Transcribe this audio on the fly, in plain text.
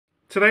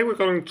Today we're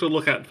going to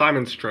look at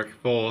Feynman's trick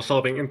for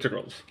solving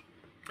integrals.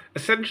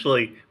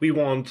 Essentially, we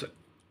want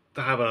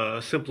to have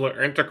a simpler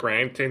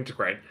integrand to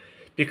integrate,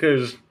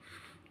 because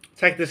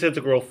take this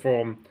integral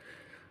from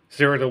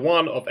 0 to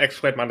 1 of x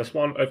squared minus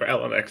 1 over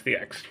ln x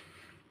dx.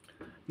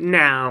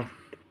 Now,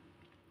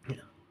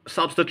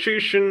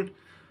 substitution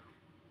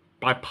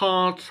by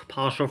parts,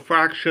 partial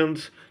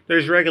fractions,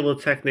 those regular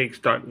techniques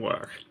don't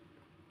work,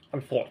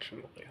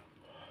 unfortunately.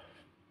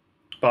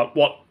 But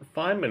what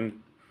Feynman's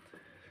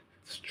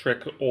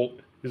trick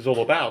is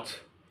all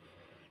about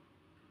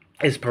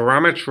is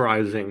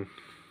parameterizing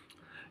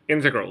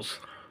integrals.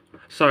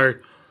 So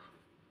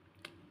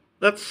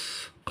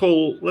let's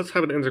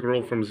have an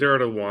integral from 0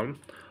 to 1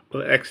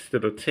 with x to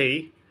the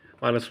t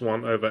minus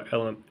 1 over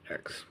ln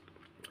x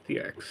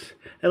dx.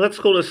 And let's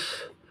call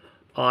this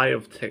I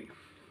of t.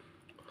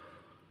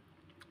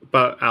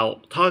 But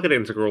our target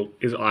integral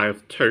is I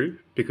of 2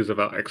 because of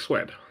our x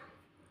squared.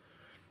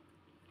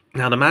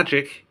 Now the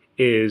magic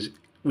is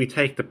we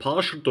take the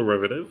partial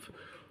derivative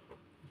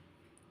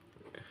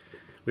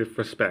with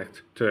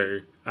respect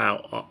to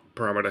our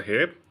parameter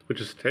here, which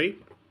is t.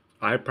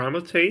 I prime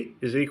of t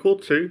is equal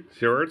to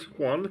 0 to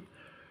 1.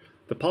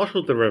 The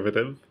partial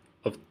derivative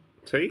of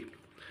t.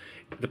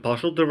 The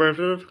partial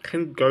derivative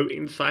can go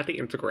inside the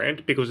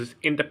integrand because it's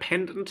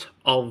independent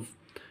of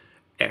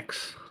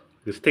x.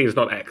 Because t is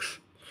not x.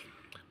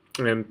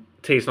 And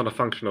t is not a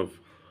function of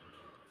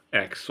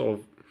x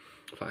or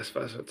vice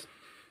versa.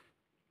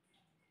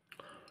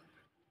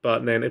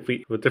 But then if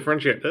we would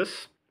differentiate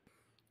this,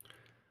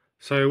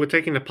 so we're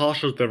taking the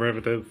partial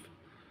derivative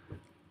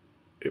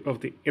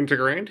of the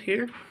integrand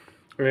here,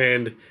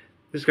 and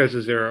this goes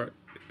to 0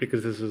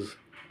 because this is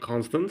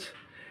constant,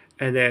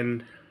 and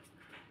then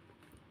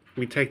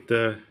we take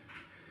this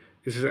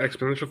is an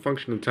exponential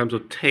function in terms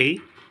of t,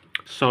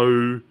 so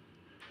you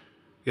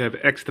have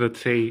x to the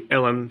t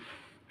ln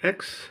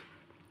x,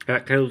 and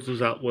that cancels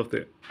out with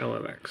the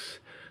ln x.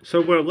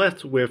 So we're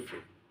left with,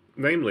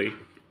 namely,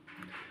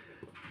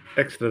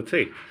 x to the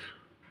t.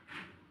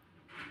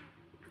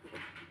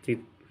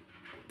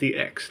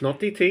 dx, not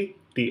dt,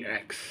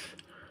 dx.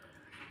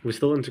 We're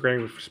still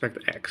integrating with respect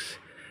to x.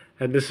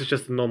 And this is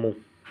just a normal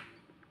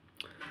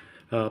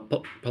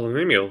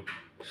polynomial.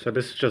 So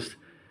this is just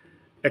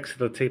x to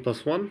the t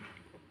plus 1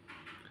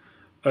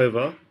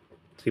 over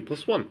t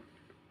plus 1.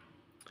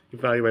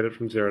 Evaluated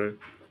from 0 to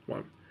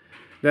 1.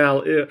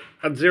 Now,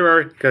 at 0,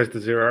 it goes to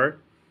 0.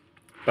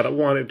 But at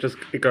 1,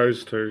 it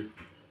goes to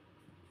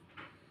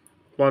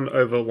 1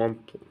 over 1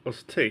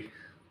 plus t.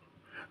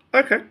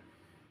 Okay,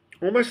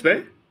 almost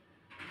there.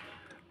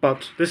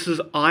 But this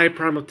is I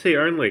prime of t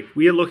only.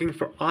 We are looking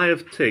for I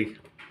of t.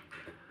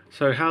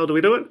 So how do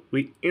we do it?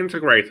 We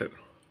integrate it.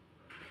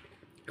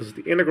 Because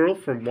the integral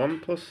from 1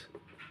 plus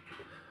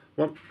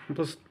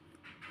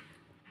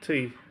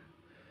t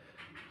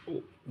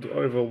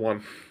over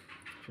 1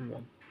 from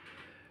 1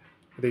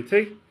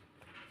 dt.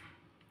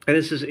 And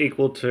this is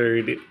equal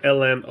to the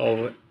ln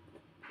of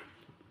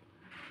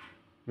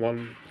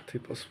 1 t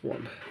plus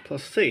 1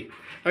 plus c.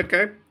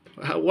 Okay,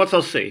 what's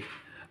our c?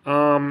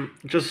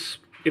 Just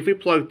if we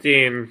plugged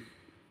in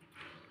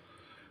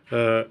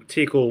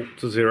t equal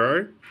to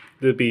 0,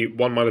 there'd be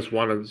 1 minus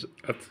 1 and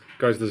that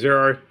goes to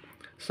 0.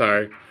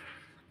 So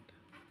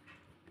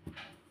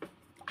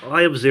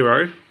I of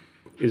 0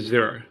 is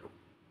 0.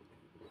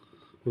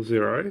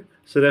 0.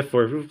 So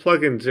therefore, if we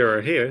plug in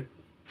 0 here,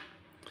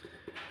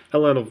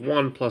 ln of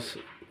 1 plus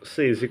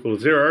c is equal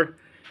to 0,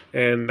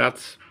 and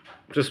that's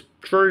just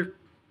true.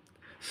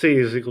 C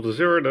is equal to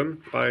 0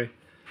 then,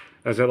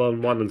 as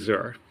ln 1 and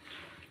 0.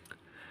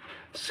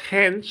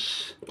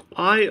 Hence,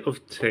 I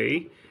of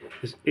t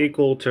is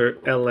equal to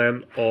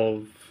ln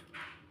of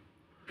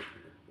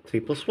t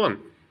plus 1.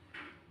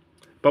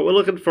 But we're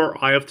looking for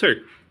I of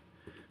 2,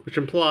 which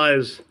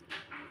implies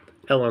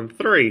ln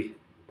 3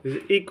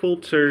 is equal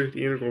to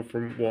the integral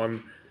from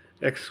 1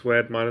 x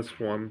squared minus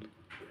 1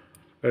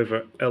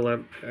 over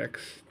ln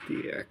x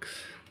dx.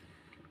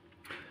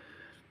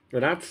 Now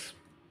that's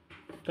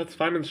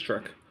Feynman's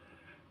trick.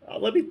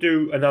 Let me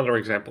do another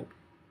example.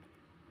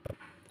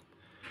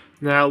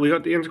 Now we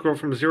got the integral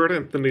from 0 to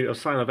infinity of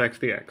sine of x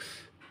dx.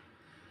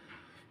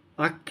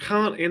 I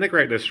can't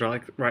integrate this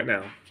right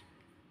now.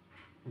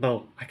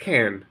 Well, I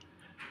can,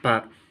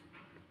 but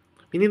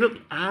we need to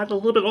add a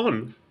little bit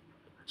on.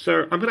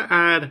 So I'm going to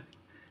add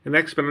an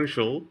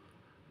exponential,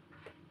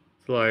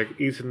 like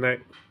e to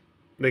the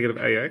negative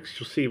ax.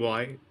 You'll see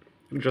why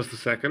in just a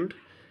second.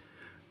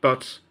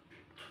 But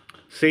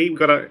see, we've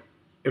got an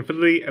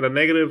infinity and a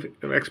negative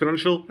and an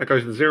exponential that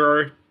goes to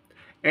 0.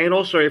 And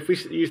also, if we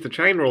use the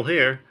chain rule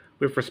here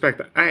with respect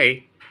to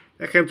a,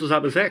 that cancels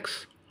out as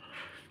x.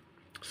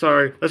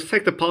 So let's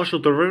take the partial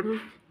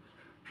derivative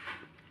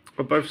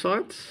of both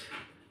sides,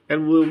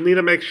 and we'll need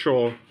to make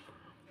sure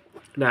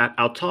that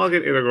our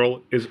target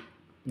integral is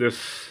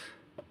this,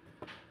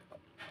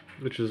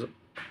 which is,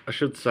 I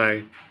should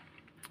say,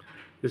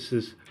 this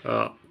is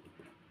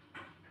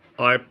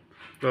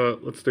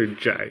let's do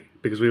j,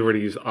 because we already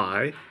used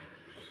I.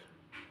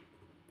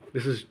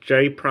 This is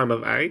j prime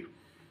of a.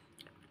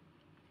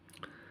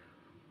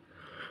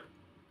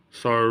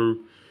 So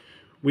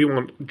we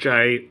want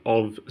j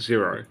of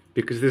 0,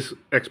 because this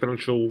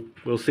exponential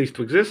will cease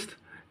to exist,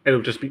 and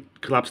it'll just be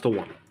collapsed to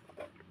 1,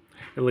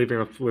 and leaving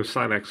us with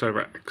sine x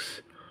over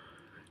x.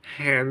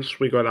 Hence,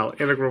 we got our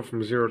integral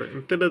from 0 to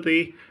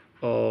infinity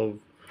of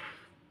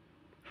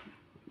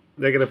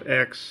negative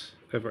x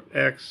over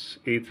x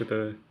e to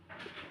the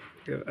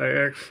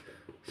ax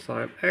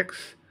sine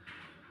x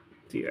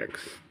dx.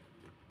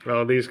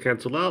 Well, these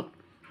cancel out.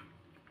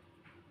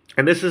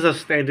 And this is a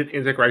standard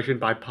integration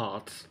by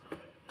parts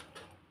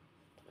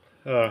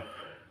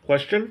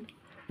question,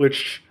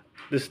 which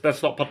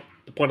that's not the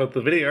point of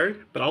the video,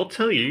 but I'll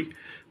tell you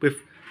with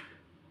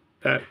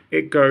that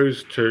it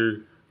goes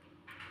to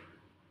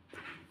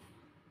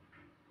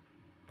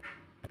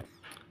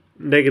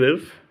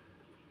negative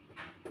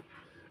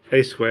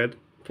a squared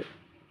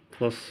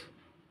plus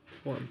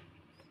 1.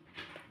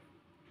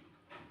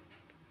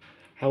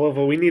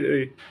 However, we need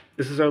to,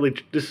 this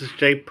is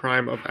j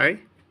prime of a.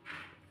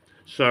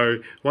 So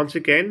once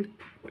again,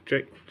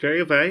 j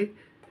of a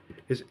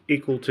is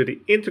equal to the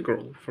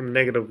integral from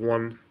negative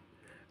 1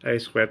 a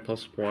squared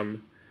plus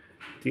 1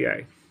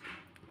 dA,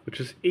 which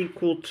is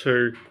equal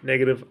to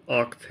negative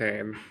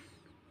arctan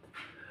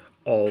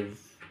of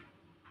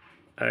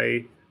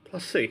a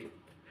plus c.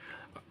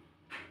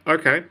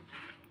 Okay,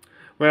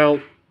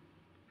 well,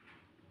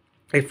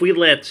 if we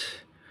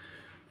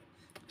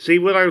see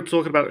what I was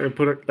talking about and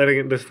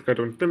letting this go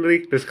to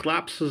infinity, this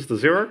collapses to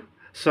 0.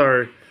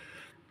 So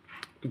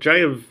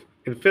j of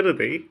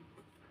infinity,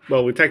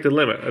 well, we take the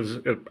limit as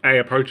a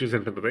approaches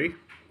infinity.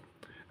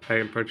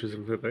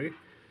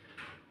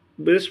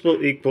 This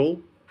will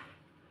equal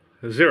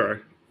 0,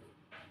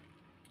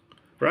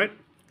 right?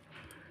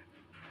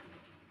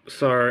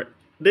 So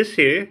this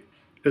here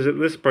is that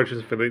this approaches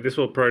infinity. This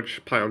will approach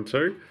pi on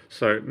 2.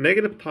 So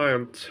negative pi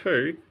on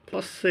 2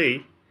 plus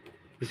c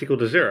is equal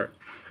to 0.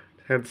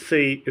 And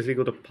c is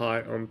equal to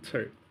pi on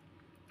 2.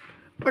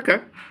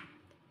 Okay.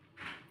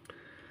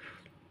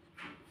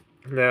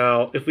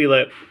 Now, if we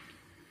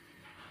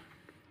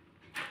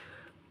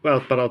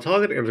but our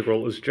target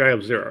integral is j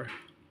of 0.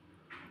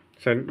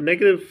 So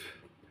negative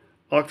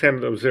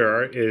arctan of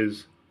 0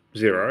 is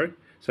 0.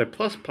 So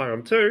plus pi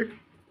on 2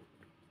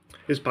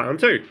 is pi on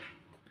 2.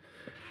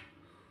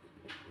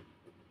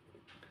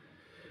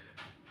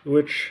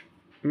 Which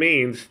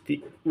means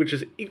the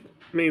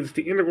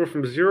integral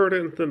from 0 to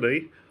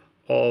infinity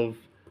of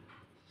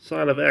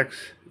sine of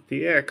x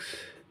dx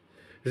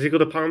is equal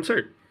to pi on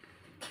 2.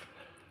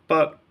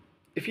 But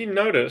if you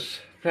notice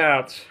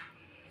that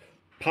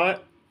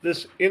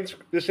this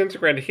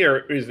integrand here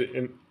is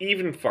an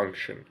even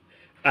function,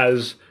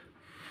 as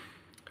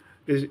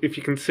if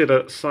you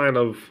consider sine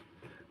of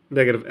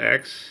negative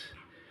x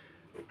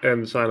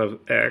and sine of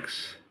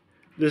x,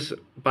 this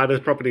by the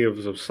property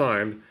of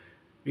sine,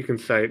 you can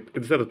say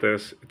instead of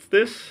this, it's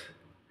this,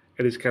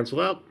 and these cancel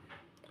out.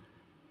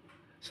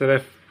 So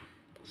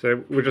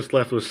we're just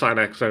left with sine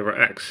x over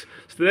x.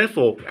 So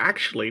therefore,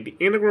 actually, the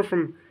integral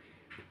from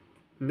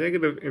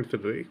negative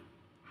infinity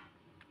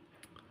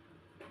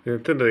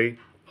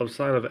of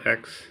sine of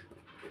x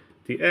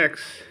dx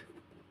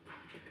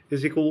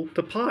is equal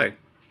to pi,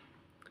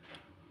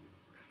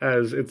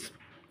 as it's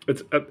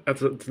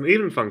an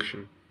even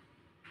function.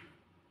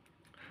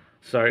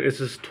 So this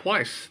is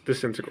twice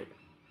this integral.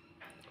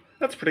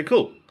 That's pretty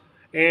cool.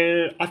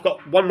 And I've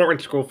got one more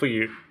integral for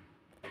you.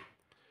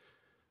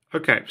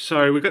 Okay,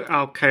 so we've got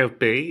our k of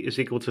b is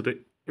equal to the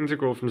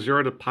integral from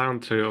 0 to pi on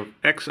 2 of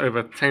x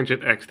over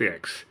tangent x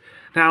dx.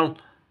 Now,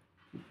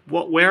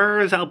 where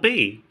is our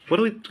b? What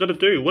are we going to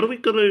do? What are we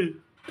going to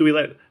do? We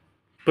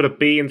put a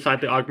b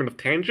inside the argument of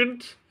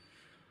tangent?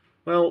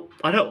 Well,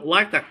 I don't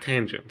like that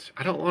tangent.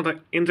 I don't want to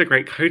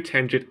integrate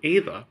cotangent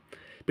either,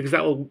 because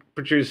that will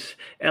produce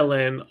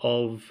ln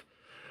of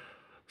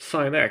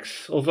sine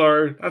x.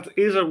 Although that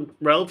is a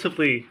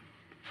relatively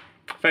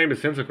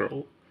famous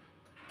integral,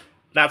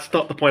 that's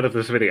not the point of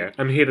this video.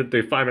 I'm here to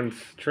do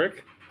Feynman's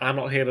trick. I'm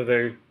not here to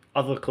do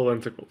other cool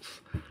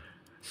integrals.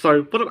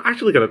 So what I'm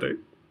actually going to do,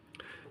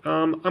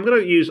 I'm going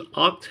to use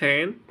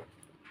arctan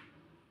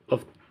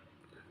of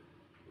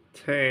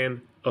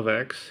tan of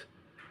x,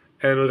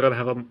 and we're going to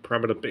have a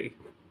parameter b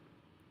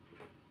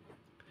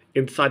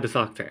inside this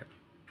arctan.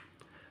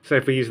 So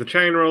if we use the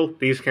chain rule,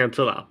 these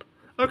cancel out.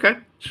 Okay,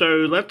 so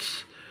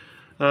let's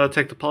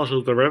take the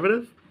partial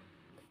derivative,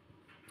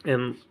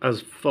 and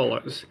as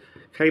follows: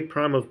 k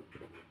prime of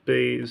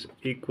b is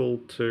equal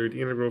to the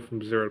integral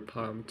from 0 to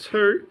pi on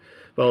 2.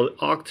 Well, the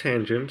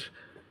arctangent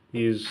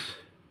is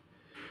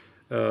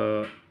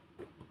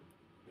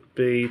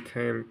b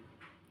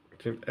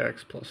tangent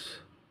x plus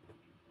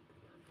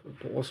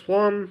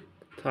 1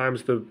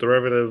 times the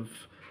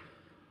derivative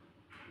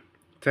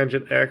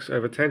tangent x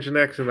over tangent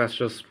x, and that's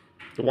just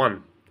the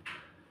 1.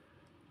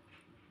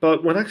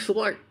 But when I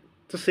select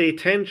to see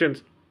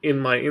tangent in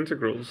my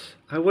integrals,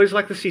 I always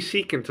like to see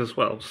secant as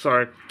well.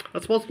 So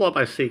let's multiply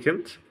by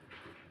secant.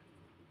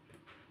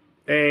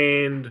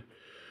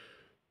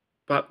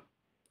 But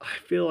I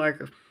feel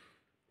like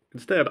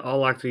instead I'll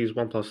like to use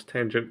 1 plus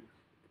tangent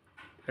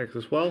x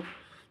as well,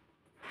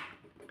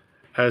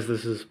 as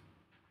this is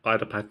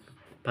either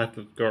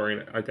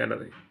Pythagorean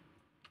identity.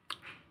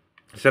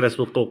 So this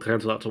will all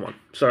cancel out to 1.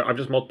 So I've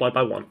just multiplied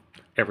by 1.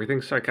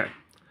 Everything's okay.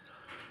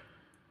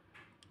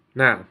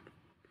 Now,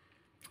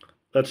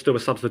 let's do a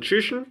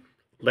substitution.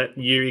 Let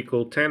u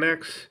equal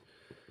 10x.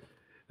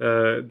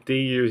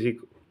 Du is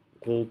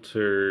equal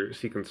to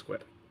secant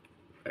squared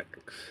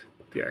x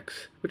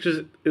dx, which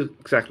is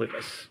exactly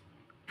this.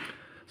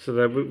 So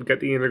that we get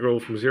the integral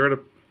from 0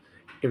 to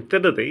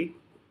infinity,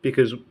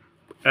 because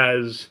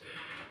as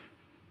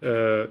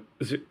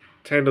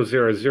tan of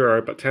 0 is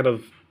 0, but tan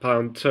of pi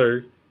on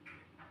 2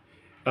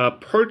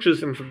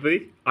 approaches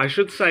infinity. I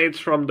should say it's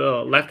from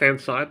the left-hand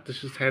side.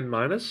 This is tan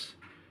minus,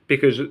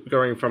 because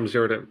going from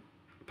 0 to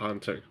pi on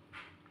 2.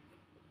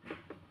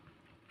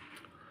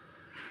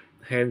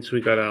 Hence,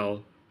 we got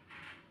our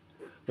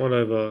 1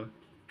 over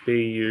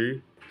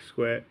bu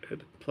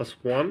squared plus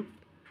 1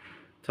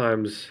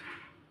 times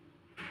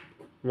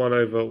 1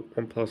 over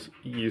 1 plus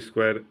u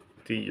squared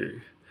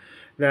du.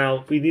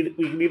 Now, we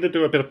need to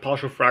do a bit of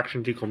partial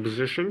fraction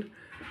decomposition,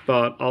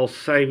 but I'll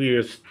save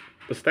you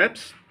the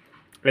steps.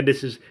 And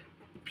this is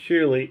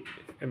purely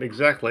and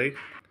exactly,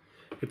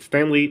 it's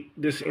namely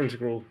this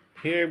integral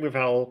here with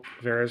our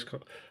various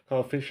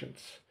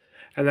coefficients.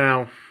 And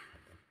now,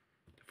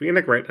 if we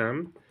integrate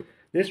them,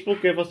 this will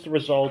give us the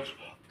results.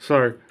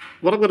 So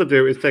what I'm going to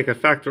do is take a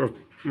factor of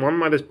 1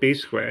 minus b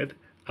squared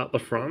at the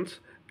front,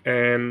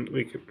 and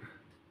we can,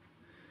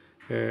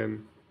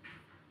 and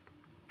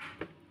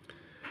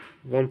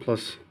 1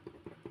 plus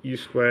u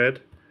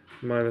squared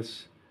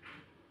minus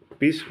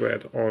b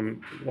squared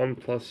on 1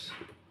 plus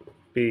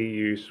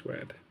bu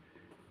squared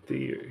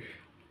du.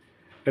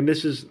 And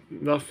this is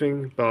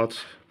nothing but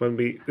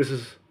this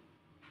is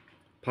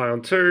pi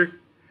on 2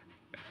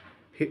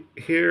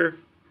 here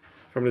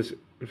from this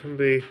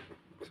infinity.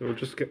 So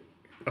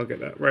I'll get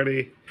that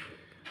ready.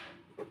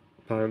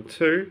 Pi on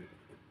 2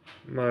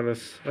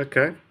 minus,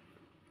 okay.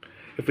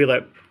 If we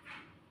let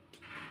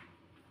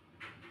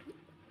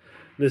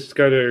this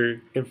go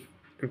to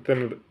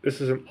infinity, this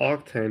is an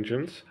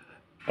arctangent.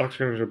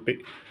 Arctangent would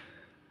be,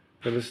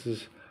 and this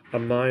is a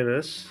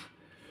minus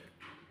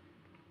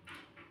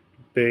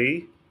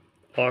b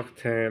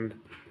arctan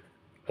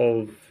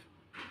of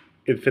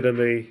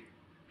infinity.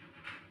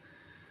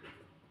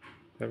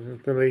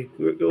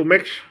 We'll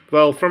make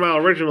well, from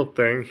our original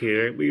thing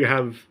here, we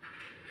have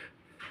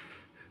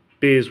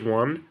b is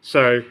 1.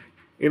 So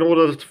in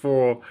order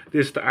for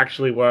this to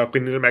actually work, we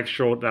need to make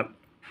sure that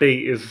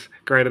b is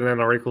greater than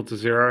or equal to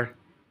 0.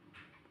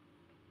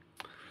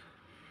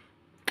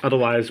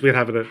 Otherwise, we'd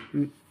have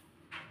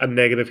a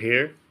negative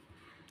here.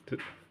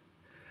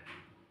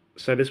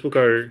 So this will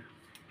go,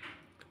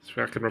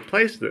 so I can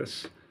replace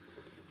this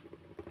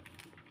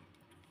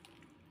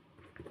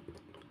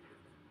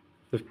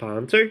with pi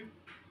on 2,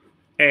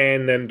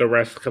 and then the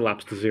rest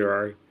collapse to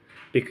 0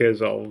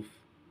 because of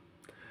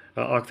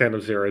arctan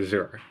of 0 is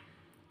 0.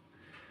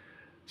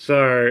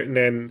 So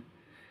then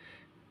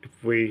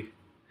if we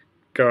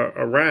go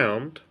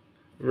around,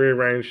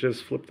 rearrange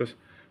this, flip this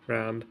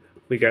around,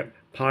 we get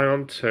pi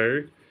on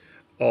 2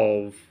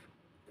 of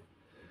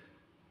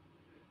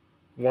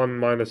 1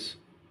 minus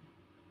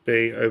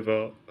b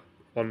over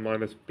 1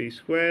 minus b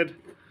squared.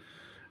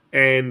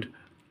 And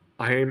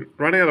I'm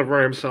running out of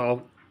room, so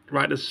I'll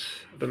write this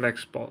at the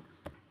next spot.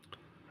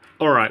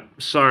 Alright,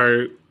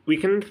 so we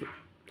can,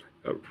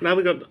 now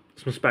we got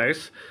some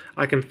space,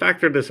 I can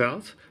factor this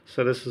out.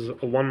 So this is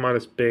a 1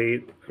 minus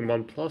b and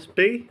 1 plus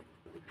b.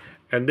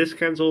 And this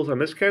cancels and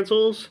this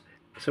cancels.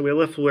 So we're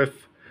left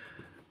with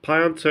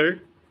pi on 2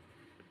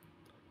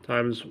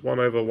 times 1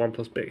 over 1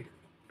 plus b.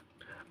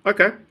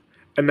 Okay,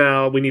 and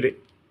now we need to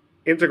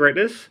integrate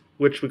this,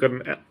 which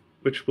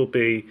which will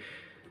be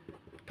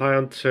pi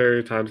on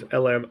 2 times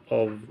ln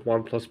of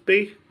 1 plus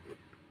b.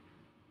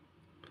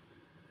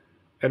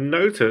 And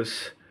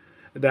notice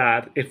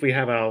that if we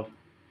have our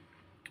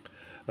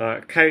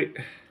k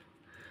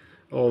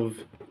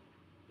of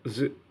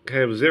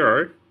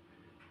 0,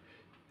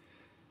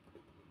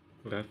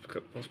 don't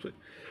forget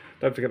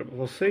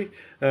plus c,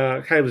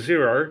 k of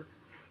 0,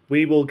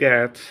 we will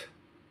get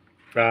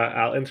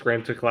our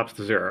integrand to collapse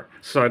to 0.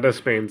 So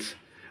this means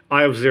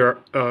k of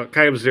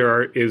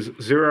 0 is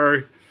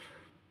 0.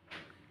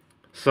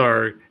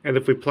 So, and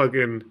if we plug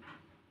in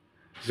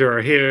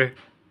 0 here,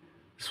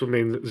 this will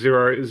mean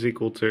 0 is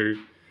equal to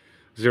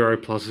 0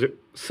 plus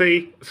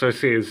c. So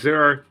c is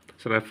 0.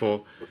 So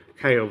therefore,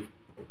 k of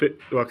b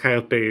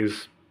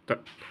is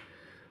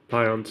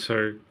pi on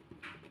 2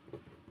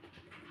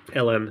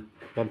 ln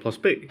 1 plus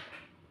b.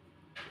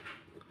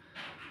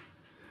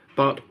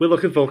 But we're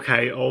looking for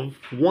k of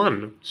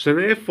 1. So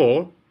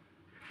therefore,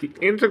 the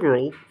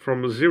integral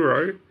from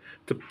 0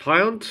 to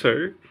pi on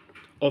 2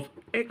 of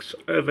x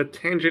over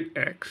tangent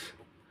x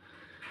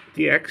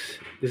dx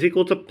is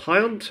equal to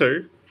pi on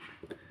 2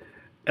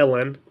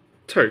 ln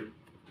 2.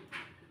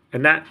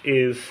 And that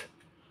is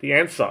the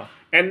answer.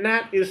 And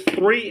that is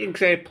 3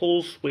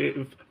 examples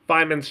with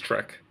Feynman's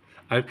trick.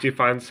 I hope you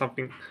find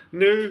something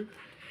new,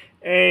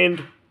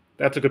 and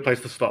that's a good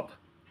place to stop.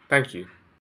 Thank you.